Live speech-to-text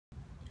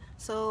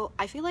So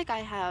I feel like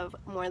I have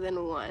more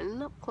than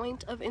one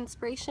point of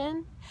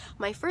inspiration.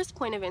 My first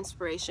point of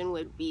inspiration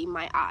would be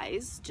my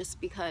eyes,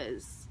 just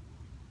because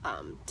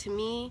to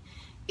me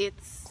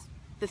it's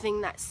the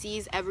thing that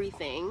sees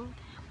everything.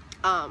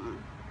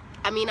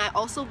 I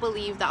also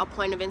believe that a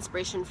point of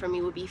inspiration for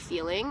me would be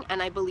feeling,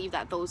 and I believe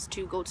that those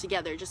two go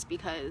together just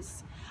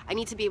because I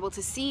need to be able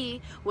to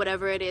see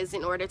whatever it is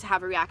in order to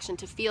have a reaction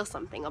to feel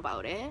something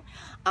about it.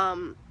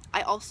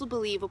 I also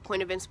believe a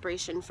point of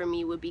inspiration for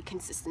me would be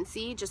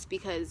consistency, just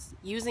because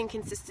using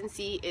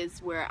consistency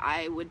is where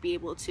I would be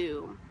able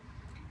to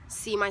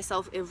see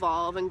myself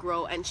evolve and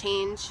grow and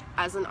change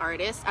as an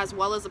artist as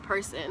well as a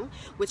person,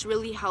 which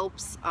really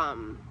helps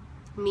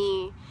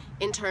me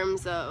in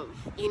terms of,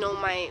 you know,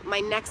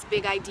 my next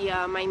big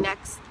idea, my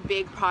next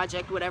big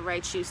project, whatever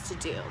I choose to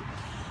do.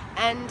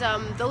 And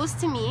those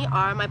to me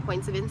are my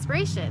points of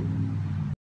inspiration.